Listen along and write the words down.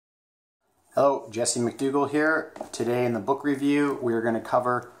Hello, Jesse McDougall here. Today in the book review, we're going to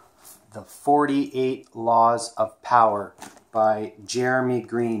cover The 48 Laws of Power by Jeremy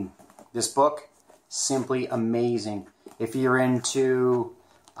Green. This book, simply amazing. If you're into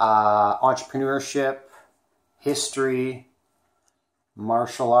entrepreneurship, history,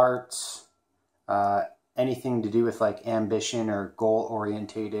 martial arts, anything to do with like ambition or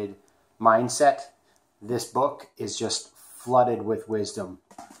goal-orientated mindset, this book is just flooded with wisdom.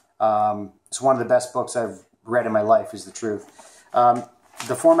 It's one of the best books I've read in my life, is the truth.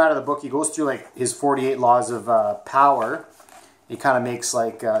 The format of the book, he goes through like his 48 laws of power. He kind of makes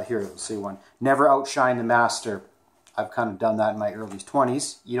like, here, let's see one. Never outshine the master. I've kind of done that in my early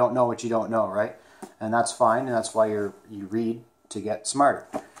 20s. You don't know what you don't know, right? And that's fine, and that's why you read to get smarter.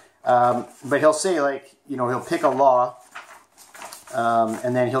 But he'll say, like, you know, he'll pick a law,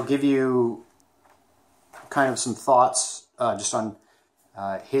 and then he'll give you kind of some thoughts just on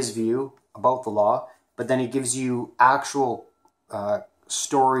his view about the law, but then he gives you actual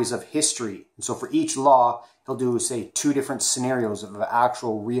stories of history. And so for each law, he'll do, say, 2 different scenarios of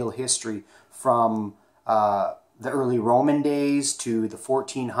actual real history from the early Roman days to the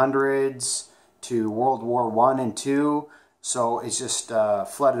 1400s to World War I and II. So it's just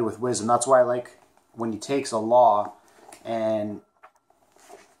flooded with wisdom. That's why I like when he takes a law and,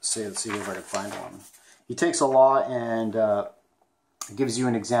 say, let's see if I can find one. He takes a law and gives you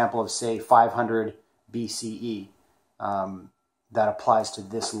an example of, say, 500 BCE that applies to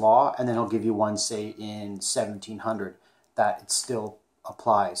this law, and then he'll give you one, say, in 1700 that it still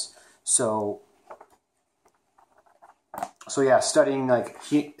applies. So yeah, studying like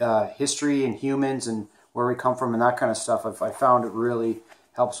history and humans and where we come from and that kind of stuff, I found it really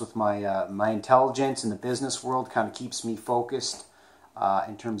helps with my my intelligence in the business world. Kind of keeps me focused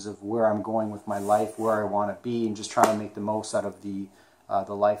in terms of where I'm going with my life, where I want to be, and just trying to make the most out of the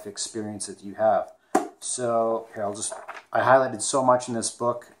life experience that you have. So here, I highlighted so much in this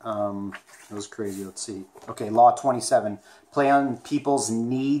book. It was crazy. Let's see. Okay, Law 27. Play on people's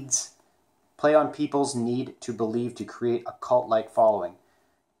need to believe to create a cult-like following.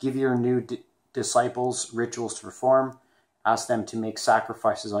 Give your new disciples rituals to perform. Ask them to make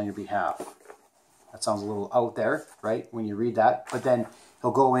sacrifices on your behalf. That sounds a little out there, right, when you read that. But then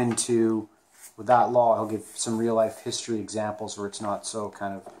he'll go into, with that law, he'll give some real-life history examples where it's not so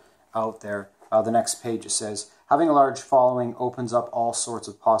kind of out there. The next page, it says, having a large following opens up all sorts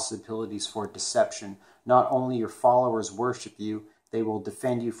of possibilities for deception. Not only your followers worship you, they will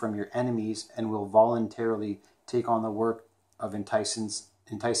defend you from your enemies and will voluntarily take on the work of enticing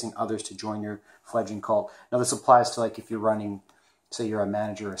others to join your fledgling cult. Now, this applies to, like, if you're running, say you're a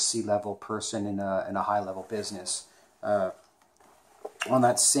manager, a C-level person in a high-level business. On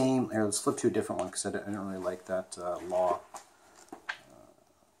that same, here, let's flip to a different one because I didn't really like that law.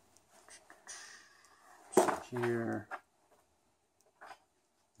 So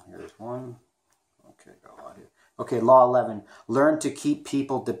here's one. Okay, got a lot here. Okay, Law 11. Learn to keep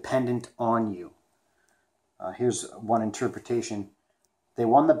people dependent on you. Here's one interpretation. They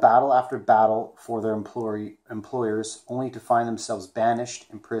won the battle after battle for their employers, only to find themselves banished,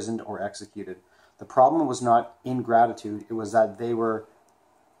 imprisoned, or executed. The problem was not ingratitude; it was that there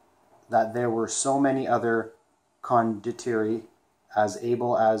were so many other condottieri, as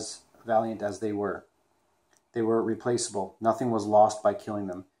able as valiant as they were. They were replaceable. Nothing was lost by killing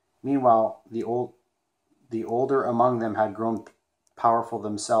them. Meanwhile, the older among them had grown powerful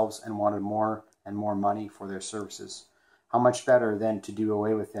themselves and wanted more and more money for their services. How much better then to do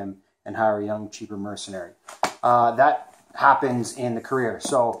away with them and hire a young, cheaper mercenary? That happens in the career.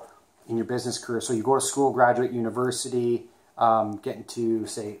 So in your business career, so you go to school, graduate university, get into,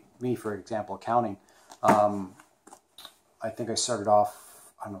 say, me, for example, accounting. I think I started off,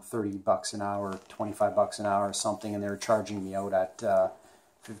 I don't know, 30 bucks an hour, 25 bucks an hour or something, and they were charging me out at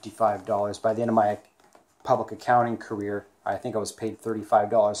 $55. By the end of my public accounting career, I think I was paid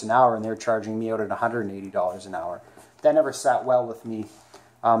 $35 an hour, and they were charging me out at $180 an hour. That never sat well with me.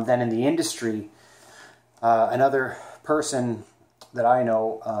 Then in the industry, another person that I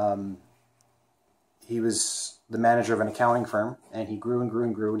know, he was the manager of an accounting firm, and he grew and grew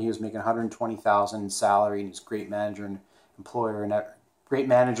and grew, and he was making $120,000 in salary, and he was a great manager and employer, and great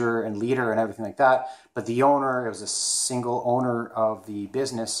manager and leader and everything like that. But the owner, it was a single owner of the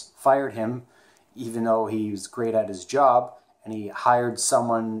business, fired him, even though he was great at his job, and he hired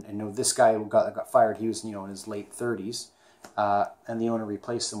someone, and, you know, this guy who got fired, he was, you know, in his late 30s, and the owner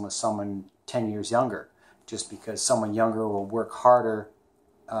replaced him with someone 10 years younger, just because someone younger will work harder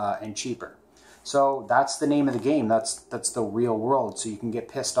and cheaper. So that's the name of the game. That's the real world. So you can get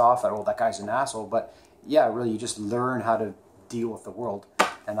pissed off at, oh, that guy's an asshole, but yeah, really, you just learn how to deal with the world.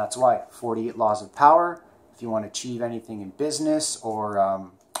 And that's why 48 Laws of Power, if you want to achieve anything in business, or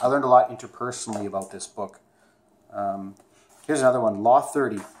I learned a lot interpersonally about this book. Here's another one, Law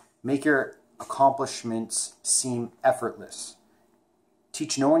 30. Make your accomplishments seem effortless.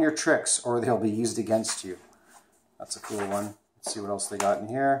 Teach no one your tricks or they'll be used against you. That's a cool one. Let's see what else they got in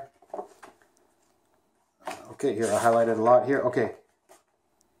here. Okay, here, I highlighted a lot here. Okay.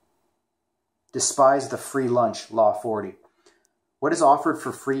 Despise the free lunch, Law 40. What is offered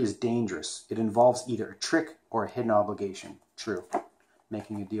for free is dangerous. It involves either a trick or a hidden obligation. True.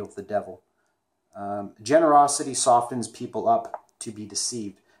 Making a deal with the devil. Generosity softens people up to be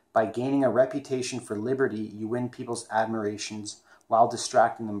deceived. By gaining a reputation for liberty, you win people's admirations while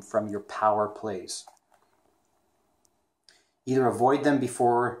distracting them from your power plays. Either avoid them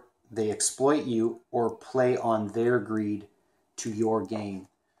before they exploit you or play on their greed to your gain.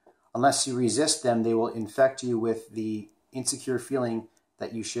 Unless you resist them, they will infect you with the insecure feeling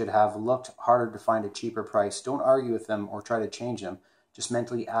that you should have looked harder to find a cheaper price. Don't argue with them or try to change them. Just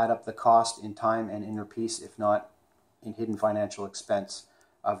mentally add up the cost in time and inner peace, if not in hidden financial expense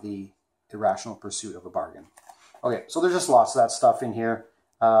of the irrational pursuit of a bargain. Okay, so there's just lots of that stuff in here.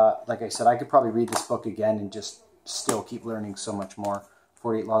 Like I said, I could probably read this book again and just still keep learning so much more.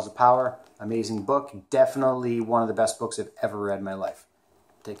 48 Laws of Power, amazing book. Definitely one of the best books I've ever read in my life.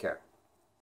 Take care.